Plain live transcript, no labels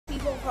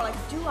sleeping for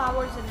like 2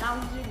 hours and now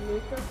he's doing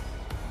makeup.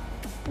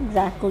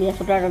 Exactly, that's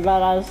what that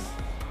does.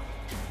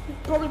 He's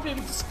probably playing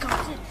with his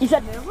cousin. He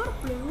said, never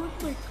play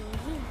with my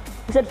cousin.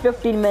 He said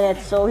 15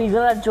 minutes, so he's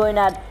gonna join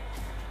at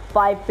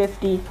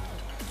 5:50.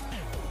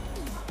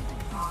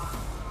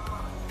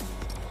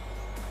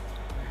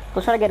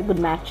 Let's try to get a good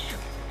match.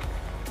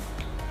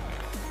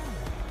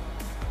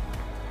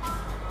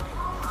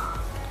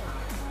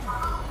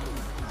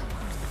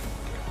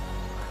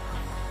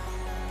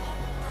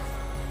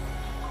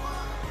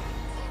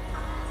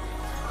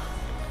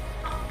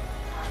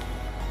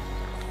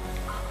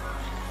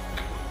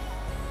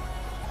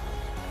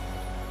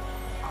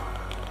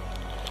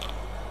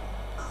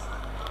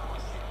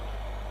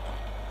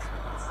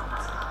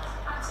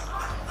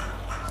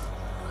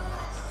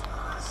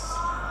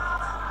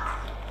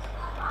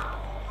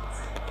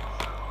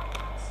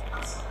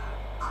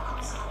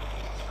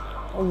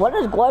 What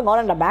is going on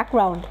in the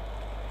background?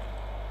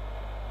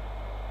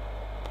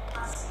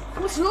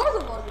 What's lower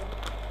the volume?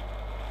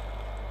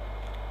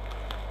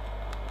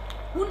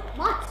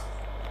 What?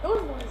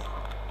 Those ones.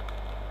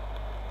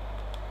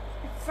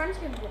 Your friends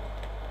can go.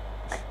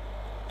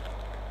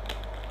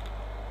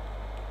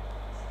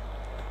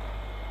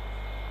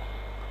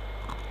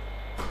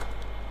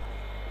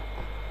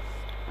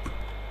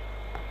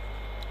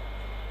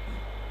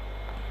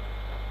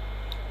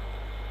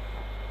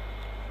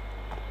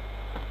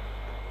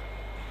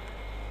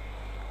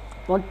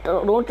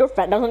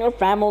 Doesn't your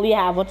family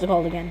have, what's it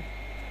called again?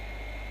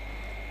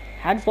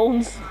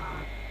 Headphones?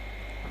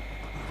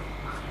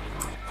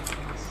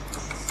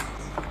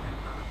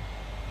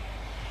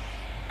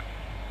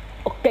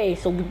 Okay,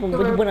 so we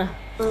wanna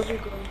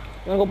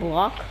go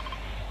block?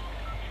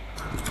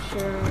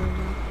 Sure.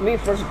 Maybe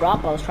first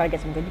drop, let's try to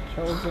get some good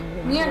kills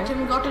in Me and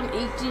Tim got an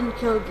 18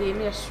 kill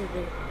game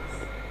yesterday.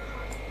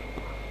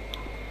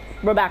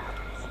 We're back.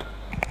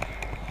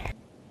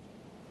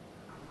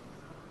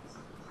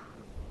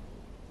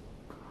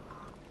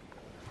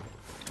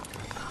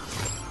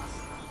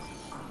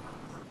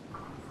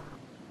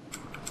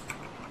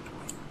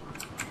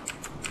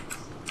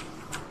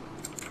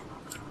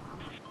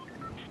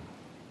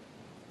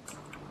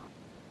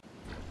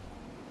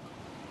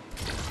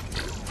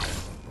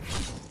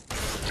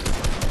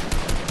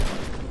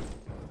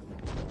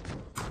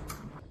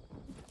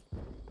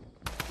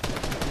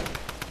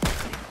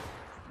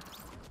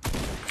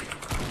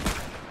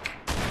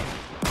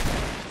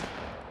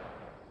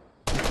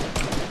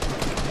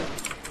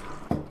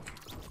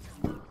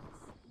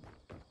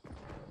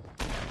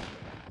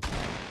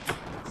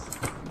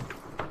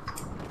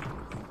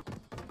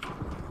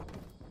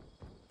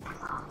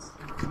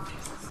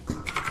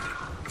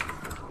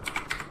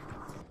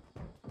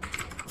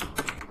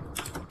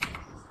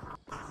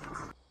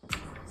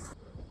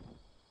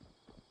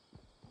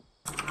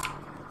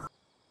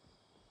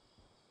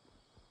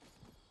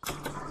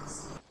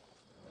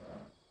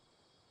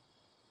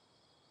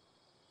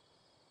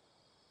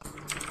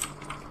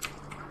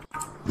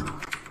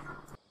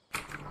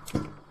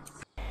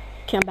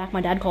 Okay, I'm back.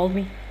 My dad called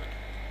me.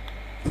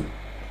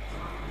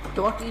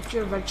 Don't eat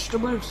your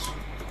vegetables.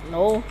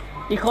 No,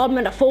 he called me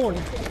on the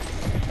phone.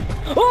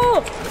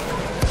 Oh!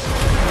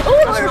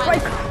 Oh, fire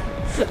strike!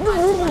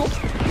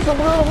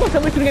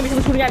 Someone's shooting at me,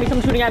 someone's shooting at me,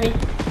 someone's shooting at me.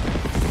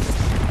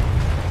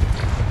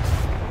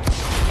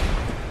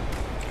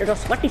 There's a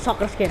sweaty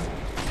soccer skin.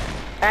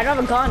 I don't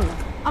have a gun.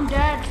 I'm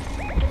dead.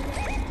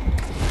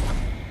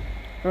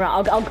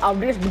 Alright, I'll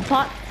do this big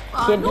pot.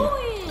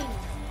 Annoying!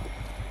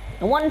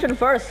 The one should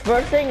first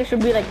thing, it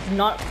should be like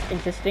not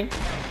existing.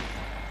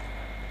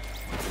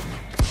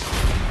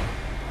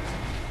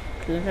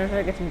 Let's try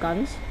to get some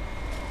guns.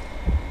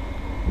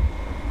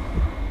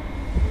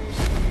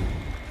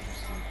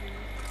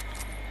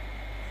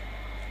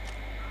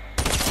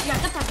 Yeah,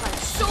 that guy's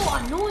so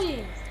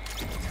annoying.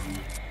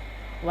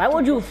 Why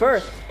would you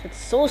first? It's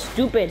so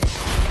stupid.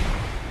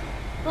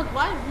 Look,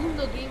 why ruin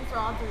the game for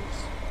others?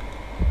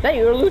 Is that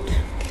your loot?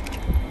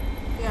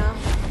 Yeah.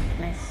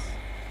 Nice.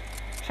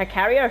 Should I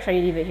carry it or should I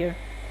leave it here?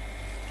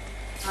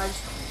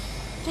 Just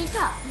take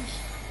that.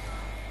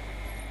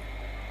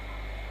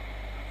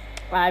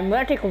 I'm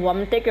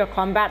gonna take your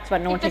combat so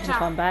that no one takes the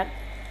combat.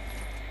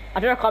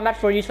 I'll do a combat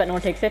for you so that no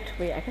one takes it.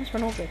 Wait, I can just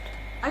run over it.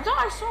 I thought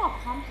I saw a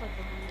conflict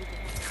behind you.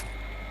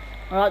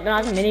 Well, then I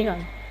have a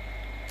minigun.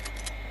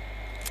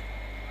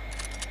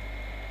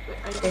 Wait,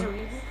 are you gonna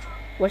reboot?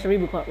 Where's the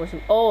reboot card?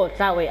 Oh, it's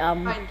that way.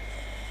 Fine.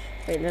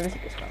 Wait, let me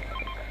take this card real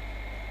quick.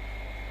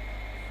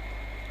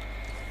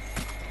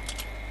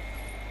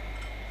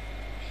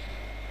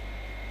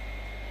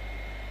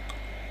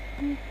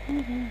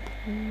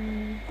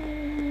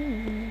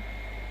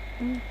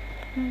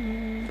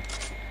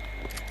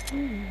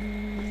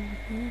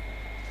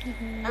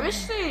 I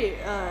wish they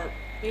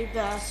made the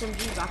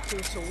SMG back to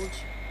its old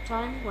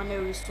time when it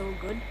was so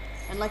good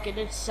and like it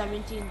did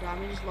 17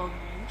 damage long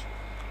range.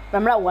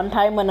 Remember that one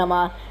time when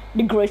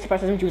the Grace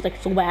Suppressor SMG was like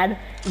so bad,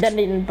 then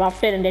they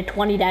buffed it and did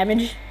 20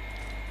 damage?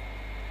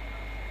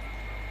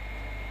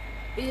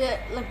 Yeah,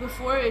 like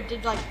before it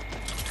did like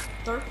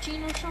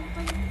 13 or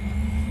something.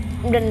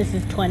 And then this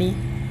is 20.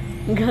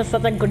 Because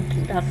such a good.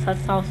 That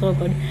sounds so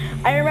good.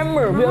 I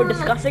remember we were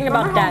discussing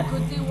about that. How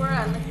good they were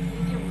at like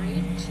medium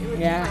range? It would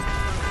Yeah.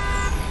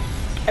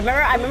 be like.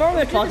 I remember we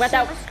were talking about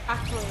that.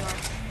 Actually,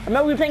 I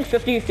remember we were playing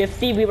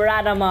 50-50. We were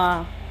at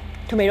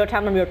Tomato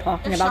Town when we were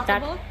talking about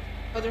that. Oh,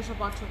 there's a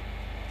bunch of.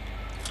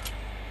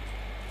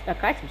 Yeah,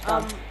 crack some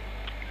stuff.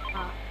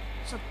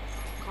 It's a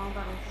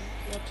combat,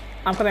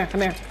 I think.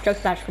 Come here. Chug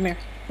splash, come here.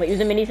 Wait, use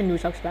the minis and do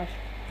chug splash.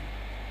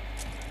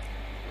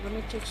 Let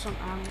me take some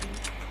ammo.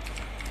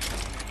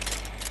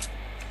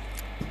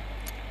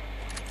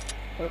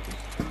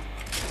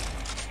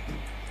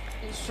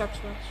 Use chug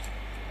splash.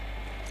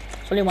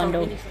 It's only one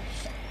though.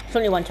 It's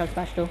only one chug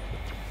splash though.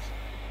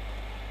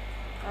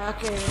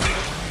 Okay.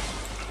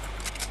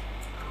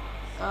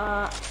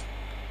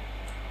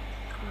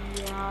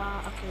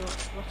 Yeah. Okay.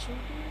 What should we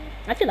do?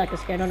 I actually like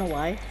this guy. I don't know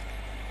why.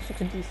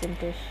 This looks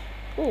decentish.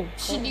 Ooh.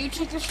 Should you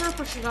take the shrimp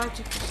or should I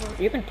take the shrimp?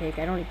 You can take.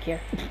 I don't really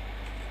care.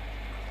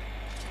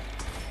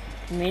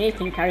 Mini,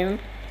 can you carry him?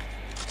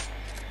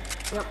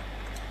 Yep.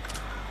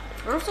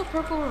 Where's the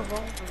purple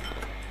revolver?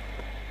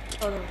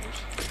 Oh, there it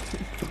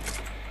is.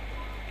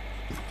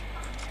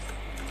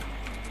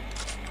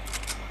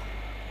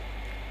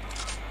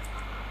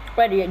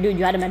 Wait, dude,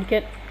 you had a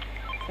medkit?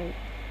 Okay.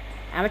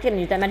 I'm actually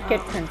gonna use that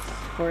medkit since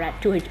we're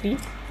at 2 HP.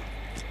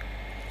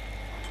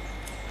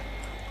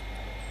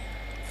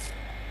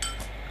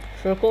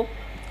 Circle.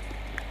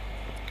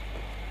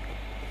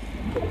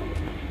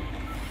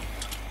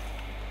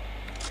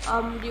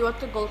 Do you want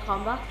the gold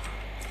combat?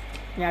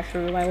 Yeah,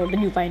 sure. What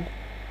did you find?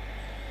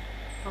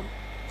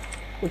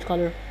 Which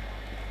color?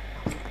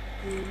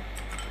 Green.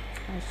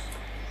 Nice.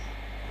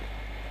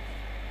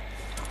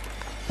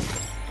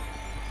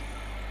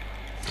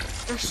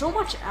 There's so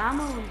much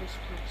ammo in this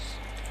place.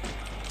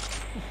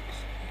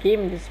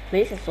 This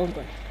place is so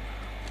good.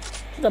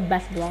 It's the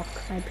best block,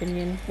 in my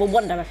opinion. Well,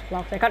 one of the best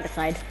blocks. I can't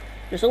decide.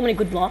 There's so many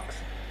good blocks.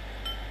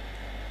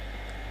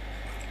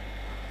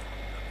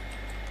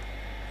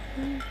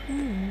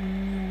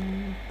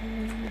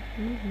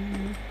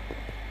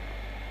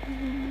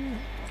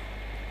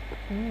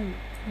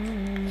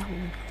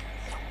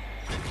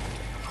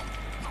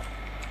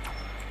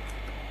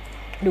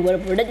 Dude,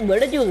 where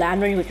did you land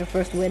when you got your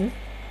first win?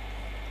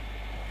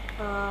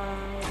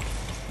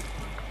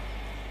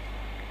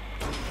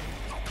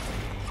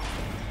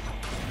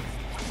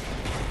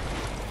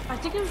 I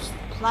think it was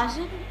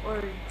Pleasant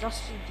or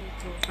Dusty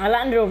Depot. I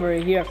landed over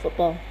here at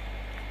football.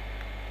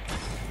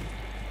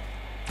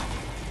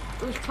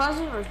 It was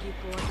Pleasant or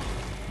Depot.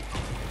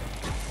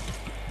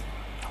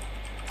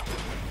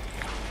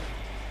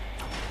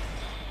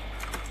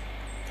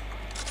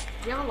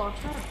 Do you have a launch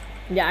pad?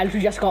 Yeah, I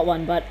literally just got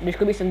one, but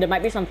there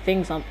might be some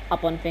things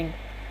up on thing.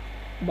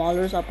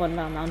 Ballers up on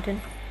the mountain.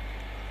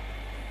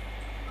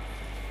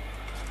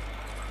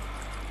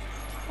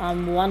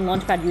 One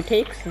launch pad you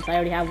take, since I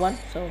already have one,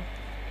 so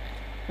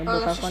we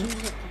both have one.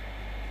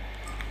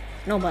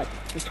 No, but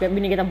we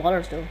need to get the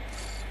ballers though.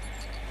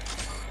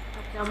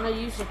 Okay, I'm gonna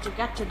use it to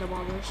get to the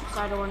ballers, because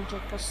I don't want to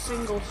take a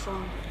single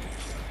storm.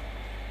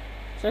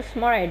 It's a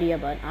smart idea,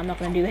 but I'm not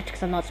gonna do it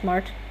because I'm not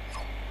smart.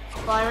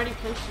 Well, I already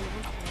placed it.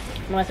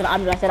 No, I said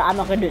I'm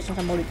not gonna do it since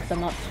I'm only because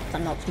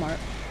I'm not smart.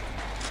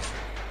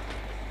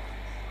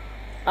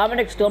 I'm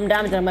gonna take storm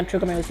damage and I'm gonna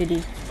trigger my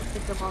OCD.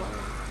 Take the baller.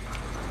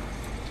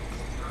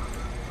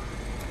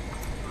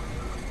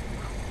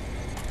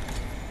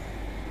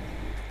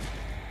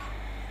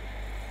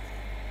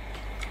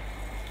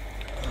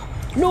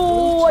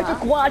 No,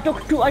 I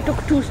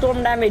took two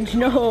storm damage.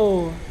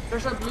 No.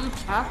 There's a blue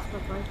tack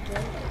right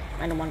there.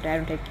 I don't want to. I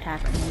don't take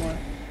attack anymore.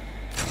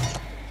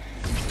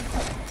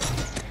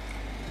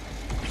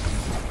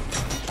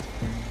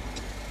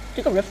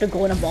 Take a rift to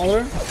go in a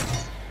baller.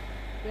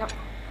 Yep.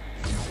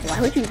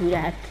 Why would you do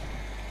that?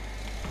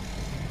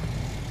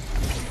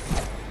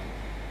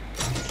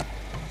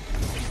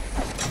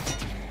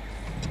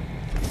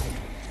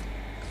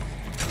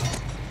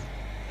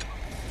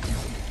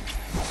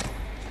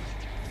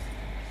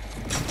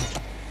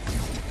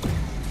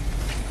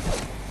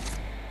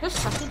 This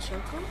second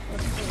circle?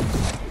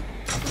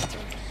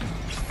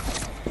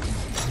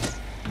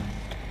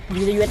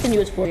 You have to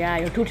use 4. Yeah,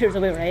 you're 2 tiers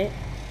away, right?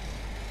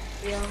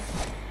 Yeah.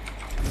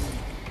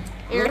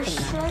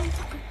 Airstrike?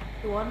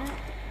 You want it?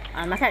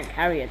 I can't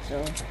carry it,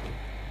 so.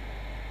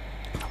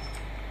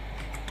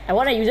 I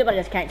want to use it, but I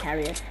just can't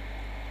carry it.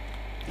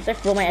 Just like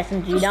throw my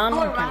SMG down,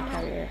 I can't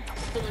carry it.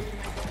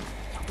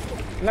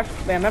 I'm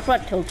gonna throw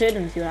it tilted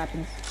and see what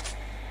happens.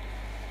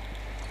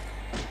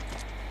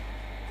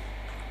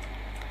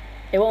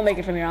 It won't make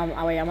it from here. I'm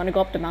gonna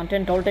go up the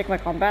mountain. Don't take my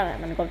combat.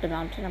 I'm gonna go up the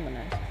mountain. I'm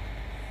gonna.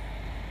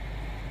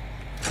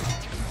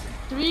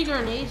 3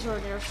 grenades or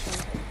an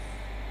airstrike?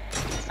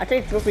 I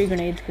take 3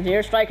 grenades because the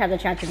airstrike has a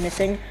chance of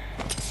missing.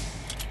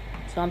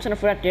 So I'm just gonna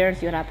throw it there and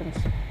see what happens.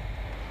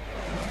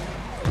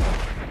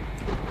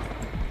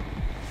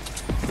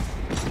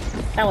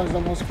 That was the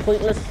most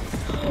pointless.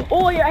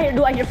 Oh yeah,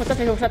 I hear footsteps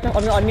on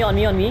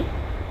me.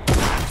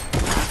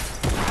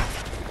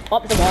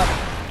 Up the bot.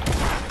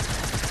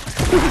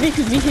 He's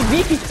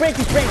weak, he's spraying,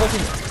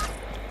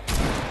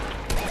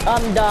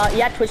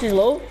 Yeah, Twitch is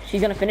low.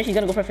 She's gonna finish. She's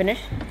gonna go for a finish.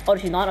 Oh,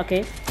 she's not.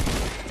 Okay.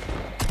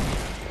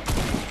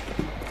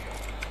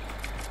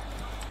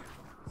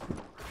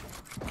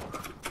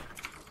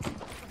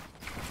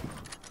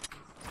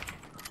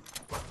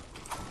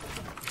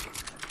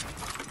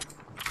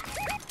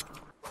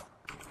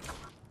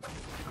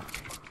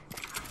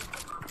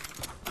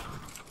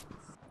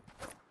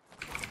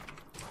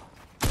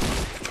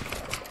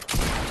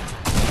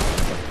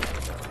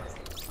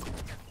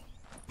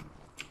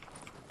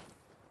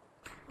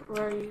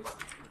 Where are you?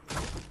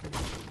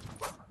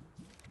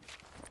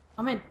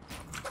 I'm in.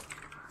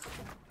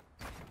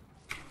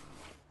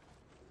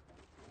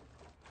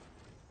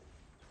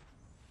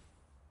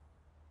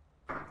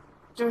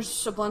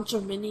 There's a bunch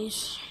of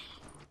minis.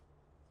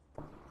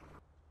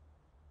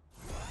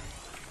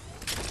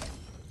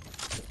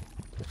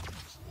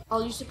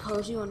 I'll use the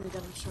cozy when we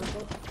get in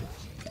circle.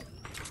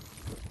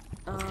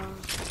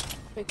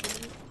 Pick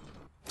mini.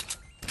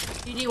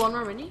 Do you need one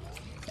more mini?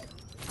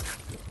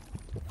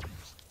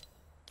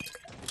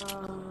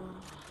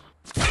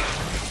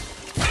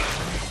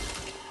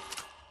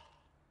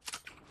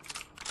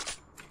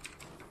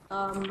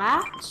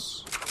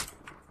 Mats?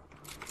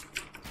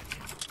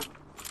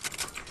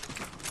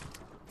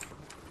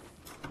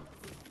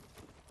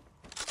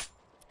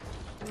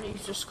 I'm gonna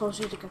use this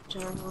cozy to get to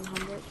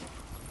 100.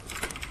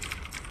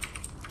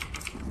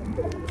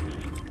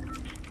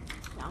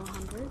 Now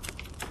 100.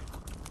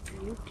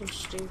 You can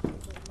stay for a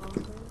bit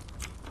longer.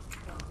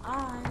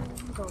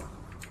 I'm going.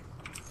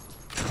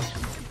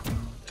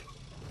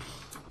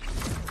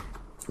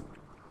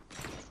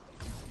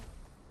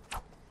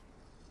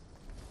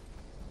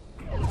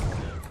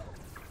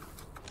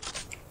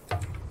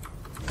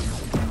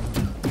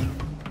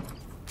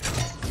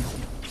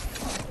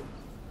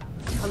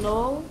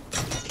 Hello?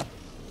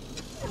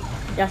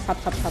 Yeah, stop.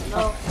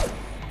 No.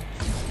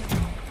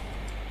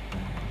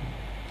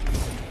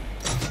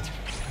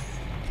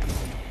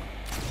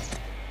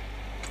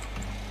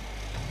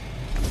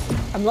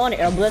 I'm low on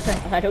air blitz.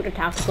 I took the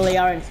tactical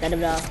AR instead of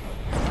the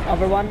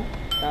other one,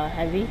 the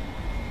heavy.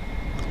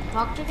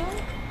 Knocked again?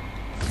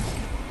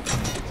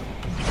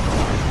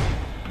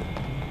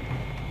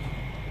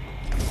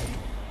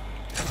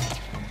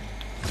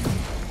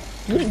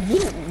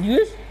 You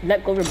just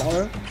let go of your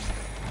baller.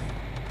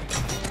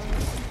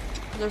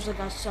 There's a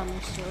guy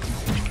standing still.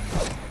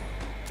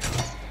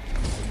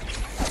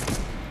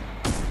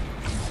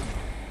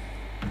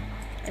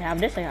 I have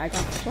this. I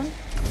got this one.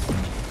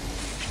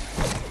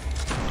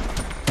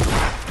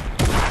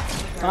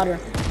 Got her.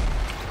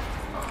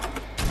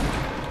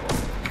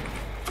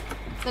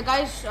 The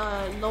guy's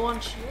low on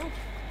shield.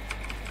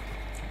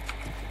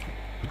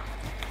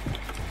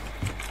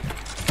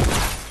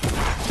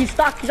 He's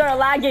stuck. He started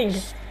lagging.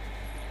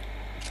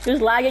 He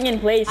was lagging in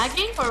place.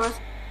 Lagging or was?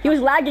 He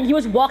was lagging. He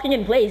was walking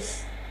in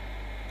place.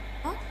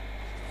 Huh?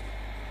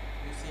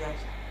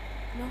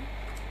 No.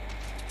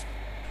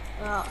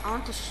 I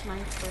want to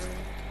sniper.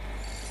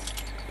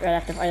 Right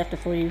after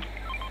for you.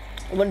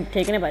 I wouldn't have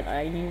taken it, but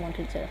I knew you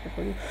wanted to say after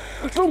for you.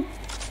 Boom.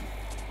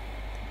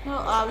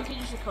 No, we can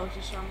use the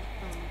cozy some.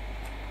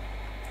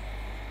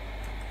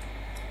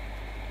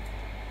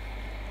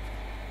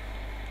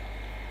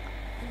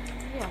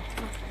 Yeah.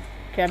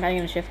 Okay, I'm adding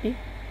in a shifty.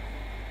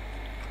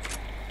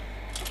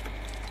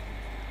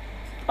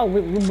 Oh,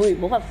 we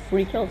both have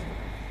 3 kills.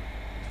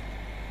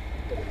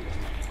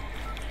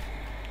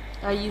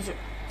 Use it.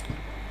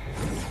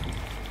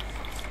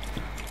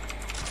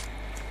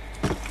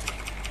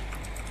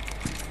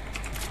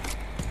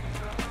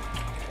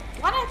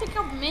 Why did I pick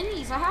up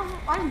minis? I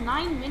have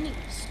 9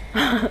 minis.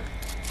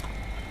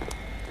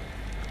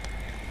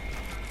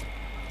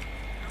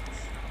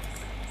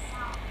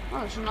 Oh,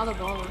 there's another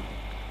baller.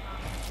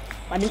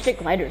 I didn't take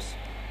gliders.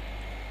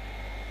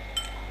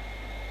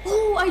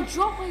 Oh, I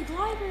dropped my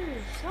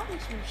gliders. That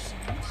makes more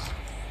sense.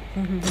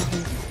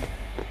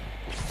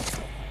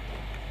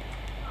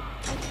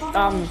 Do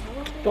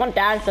you want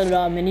to add the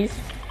minis?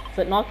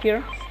 But not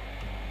here.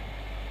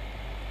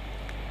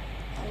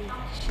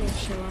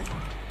 Sure.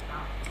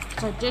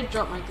 So I did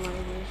drop my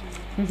gliders.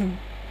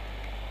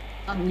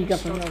 And You got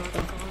some more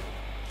stuff.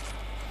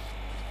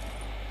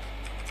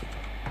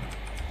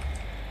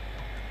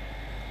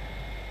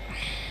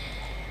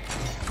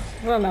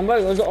 Remember,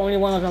 you're the only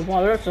one with a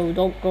baller, so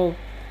don't go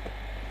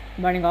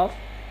running off.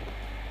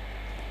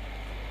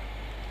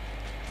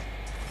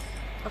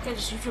 Okay,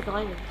 just use your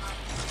gliders.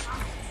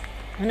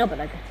 I know, but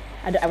like,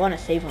 I want to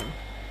save them.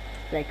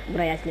 Like, when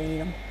I actually need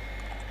them.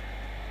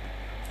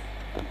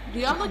 Do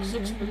you have like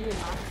 6 million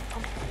now?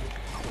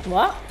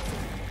 What?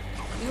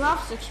 You have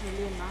 6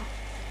 million now.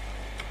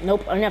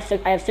 Nope, I only have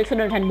I have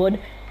 610 wood,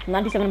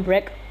 97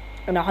 brick,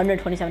 and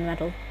 127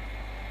 metal.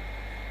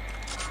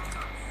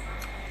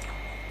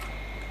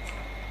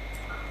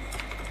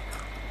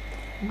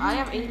 I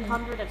have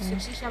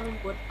 867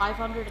 wood,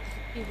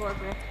 554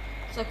 brick,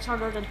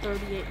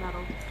 638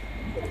 metal.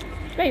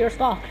 Okay, you're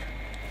stocked.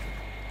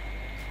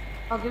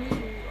 I'll give you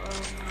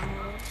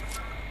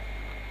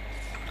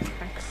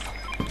Thanks.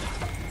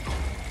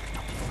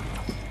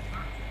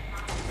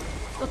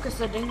 look,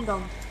 it's a ding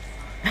dong.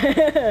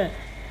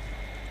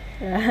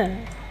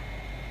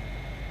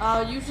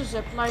 Use the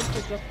zip line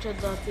to get to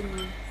the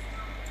thingy.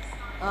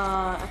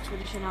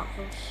 Expedition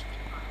outpost.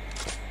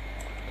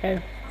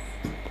 Okay.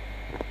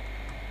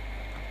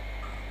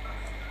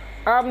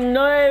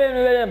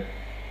 No.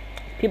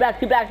 People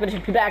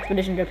expedition.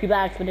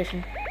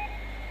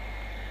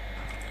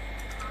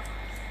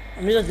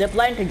 I'm just a zip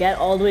line to get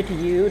all the way to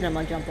you, and I'm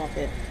gonna jump off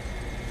it.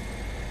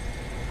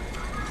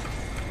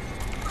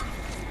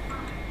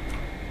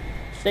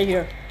 Stay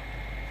here.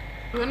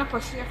 You wanna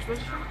push the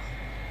expedition?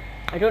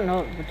 I don't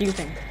know. What do you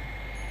think?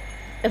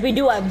 If we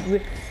do, I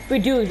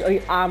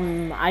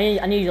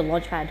need a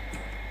launch pad.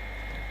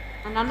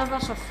 And none of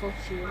us have full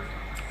shield.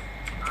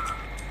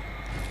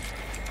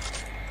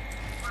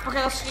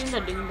 Okay, let's steam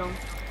the ding dong.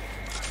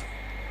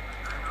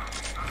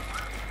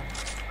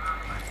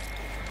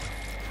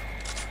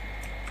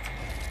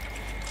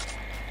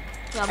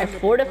 Yeah, I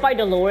fortified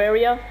the lower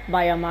area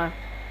by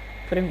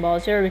putting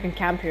balls here. We can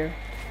camp here.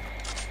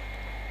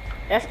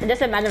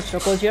 There's a man of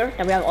circles here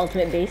that we have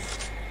ultimate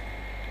base.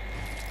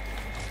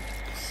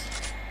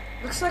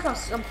 Looks like I'm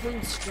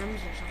playing scrims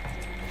or something.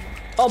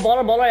 Oh,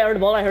 baller! I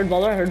heard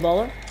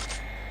baller.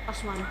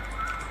 That's mine.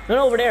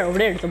 No, over there.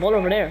 There's a baller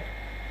over there.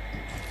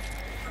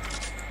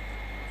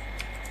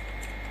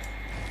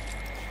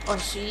 Oh,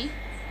 see?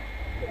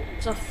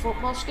 It's a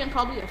football skin,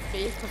 probably a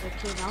fake because it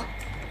came out.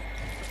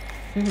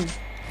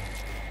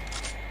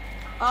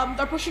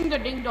 They're pushing the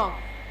ding dong.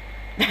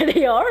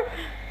 They are?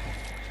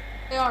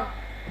 They are.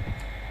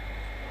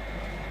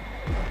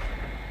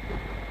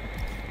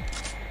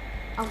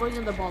 I'm going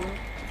in the baller.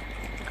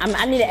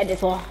 I need to edit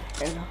this wall.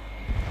 There we go.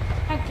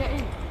 Heck, get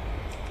in.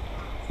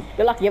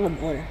 Good luck, you have a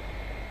baller.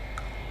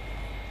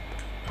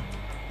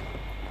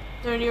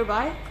 They're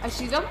nearby. I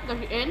see them.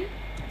 They're in.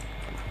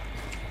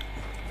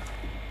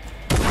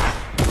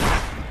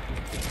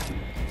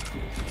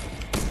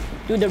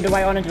 Dude, they're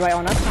right on us.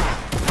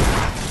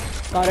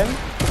 Got him.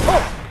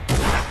 Oh!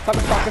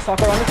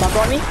 Soccer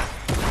on me.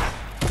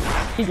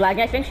 She's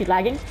lagging, I think. She's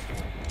lagging.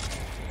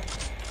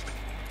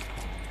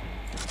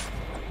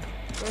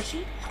 Where is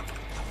she?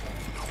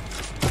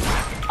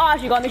 Ah,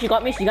 she got me. She's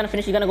gonna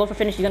finish. She's gonna go for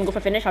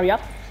finish. Hurry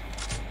up.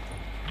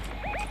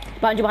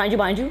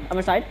 Behind you.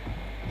 Other side.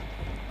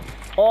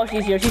 Oh,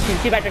 she's here. She's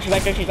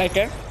right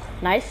there.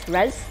 Nice.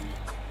 Res.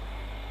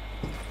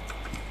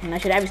 And I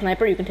should have a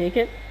sniper. You can take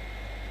it.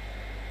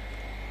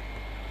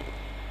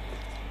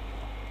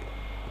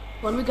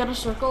 When we get a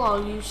circle,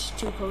 I'll use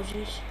 2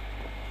 cozies.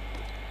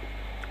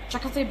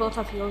 Check if they both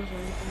have heals or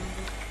anything.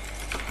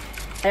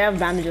 I have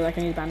bandages. I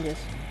can use bandages.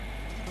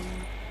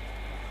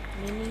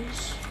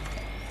 Minis.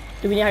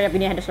 Do we need to hurry up? We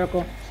need to head to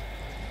circle.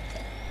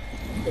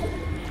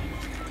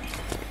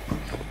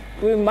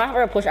 We might have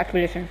to push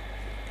expedition.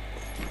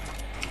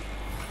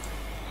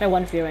 I have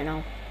 1 fear right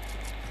now.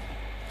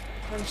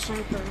 I have a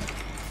sniper.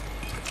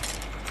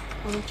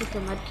 I'm gonna take the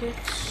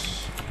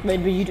medkits. Wait,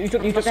 but you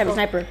took to have a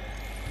sniper.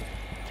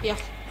 Yeah.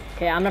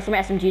 Okay, I'm gonna throw my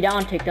SMG down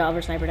and take the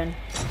other sniper then.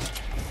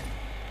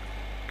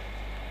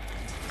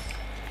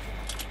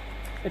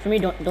 Wait for me,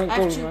 don't go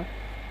over.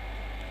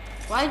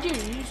 Why did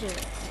you use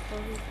it?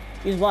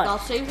 Use what? I'll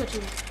save the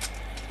 2.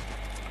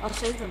 I'll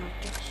save the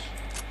medkits.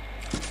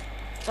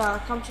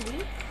 Come to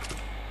me.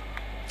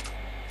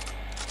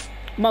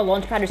 My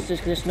launch pad is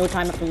just because there's no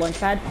time after launch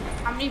pad.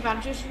 How many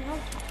bandages do you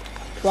have?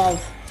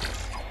 12.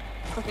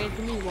 Okay,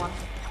 give me 1.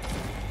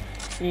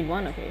 You need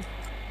 1? Okay.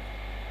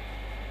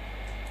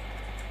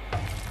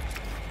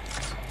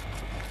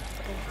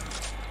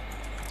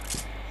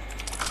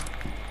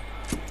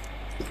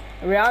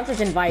 Rian says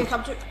invite.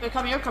 Hey,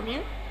 come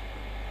here.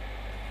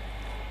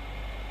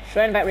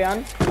 Should I invite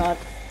Rian? Not.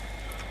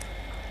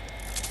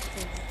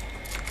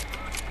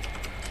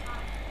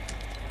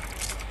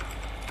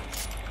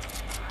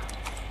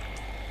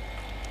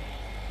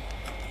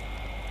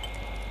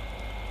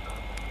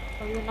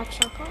 Are you next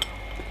circle?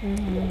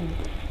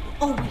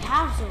 Oh, we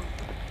have them.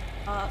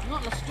 No,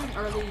 let's do an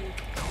early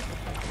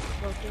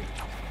rotate.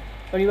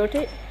 What do you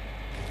rotate?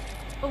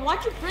 But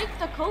why'd you break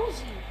the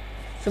cozy?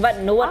 So, but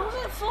no one. How was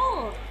it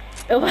full?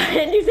 Why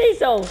didn't you say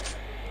so?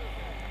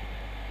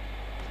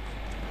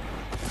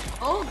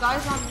 Oh,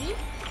 guys on me?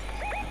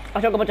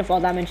 I'll talk about the fall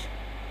damage.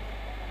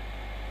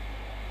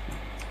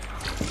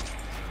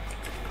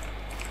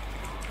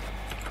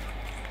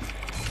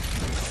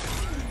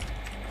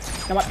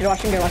 No, they're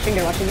watching me.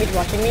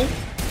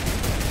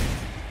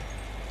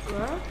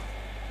 Where?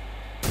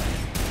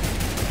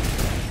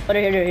 Oh,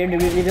 they're here.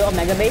 They built a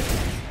mega base.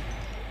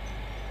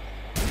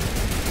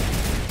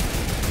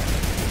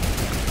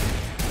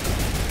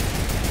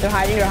 They're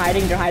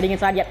hiding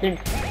inside. Yep, they're...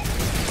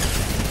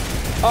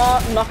 Oh,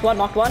 knocked one.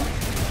 Nice.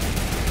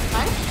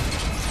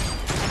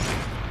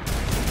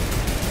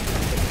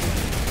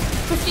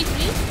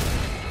 53.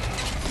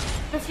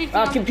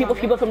 53.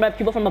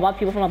 People from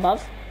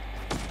above.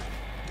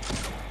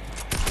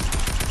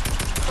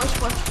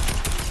 Push.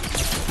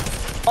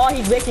 Oh,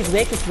 he's weak.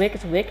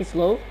 He's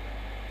low.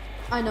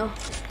 I know.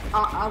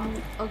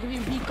 I'll give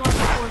you beacon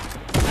support.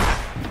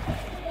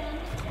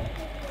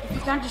 If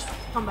you can't, just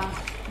come back.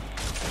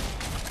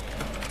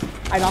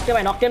 I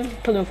knocked him.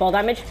 Killed him with fall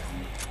damage.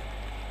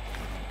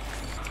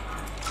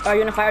 Are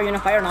you in a fire?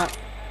 Or not?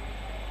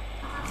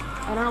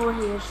 I don't know where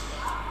he is.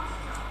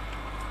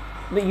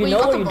 But you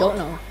know or you don't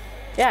know?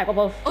 Yeah, I got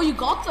both. Oh, you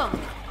got them?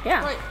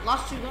 Yeah. Right,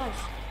 last 2 guys.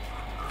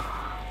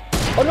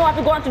 Oh no, I have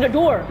to go onto the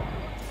door.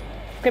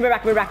 Okay, we're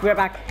back. Well,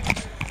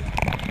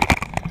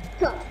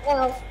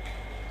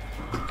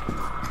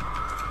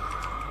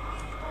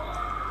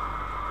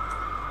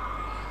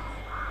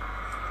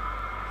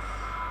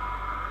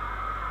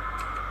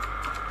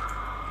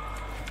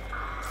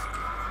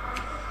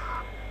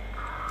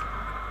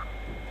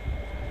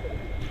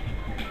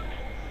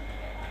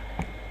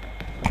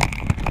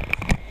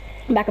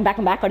 I'm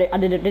back.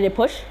 Did they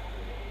push?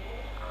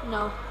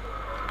 No.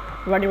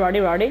 Roddy. Do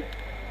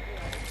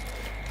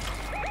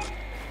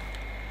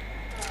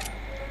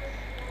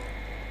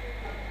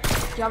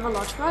you have a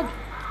launch pad?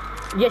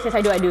 Yes,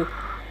 I do. Okay,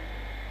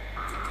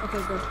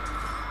 good.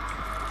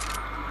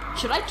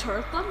 Should I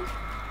turret them?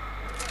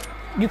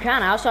 You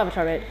can. I also have a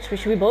turret.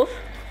 Should we both?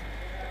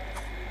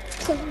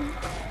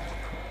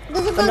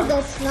 this is gonna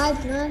get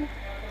sniped, man.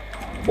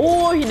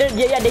 Oh, he did.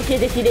 Yeah, they see.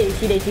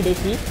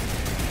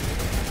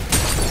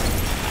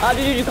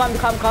 Dude, you come. You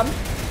come,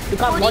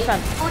 40, one time.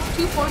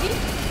 240.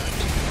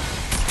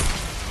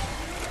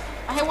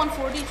 I hit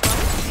 140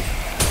 twice.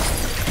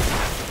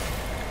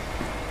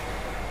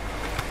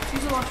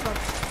 Use a launch pad.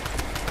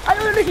 I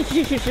don't know.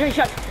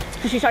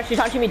 She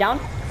shot me down.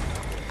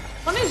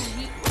 One is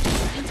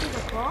into the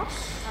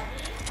cross.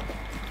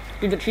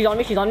 She's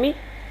on me.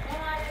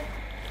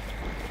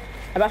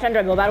 I'm about to enter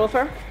a go battle with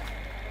her.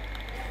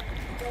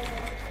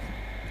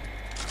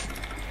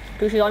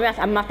 Dude, she's on me.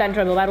 I'm about to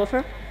enter a go battle with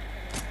her.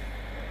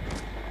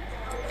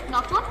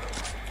 Knocked one.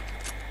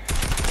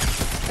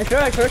 I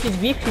sure, she's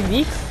weak.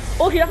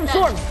 Oh, she got some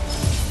sword.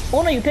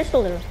 Oh no, you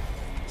pistoled her.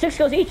 6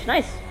 kills each,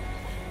 nice.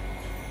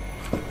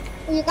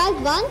 You guys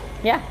won?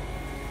 Yeah.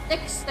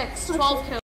 6, 12 kills.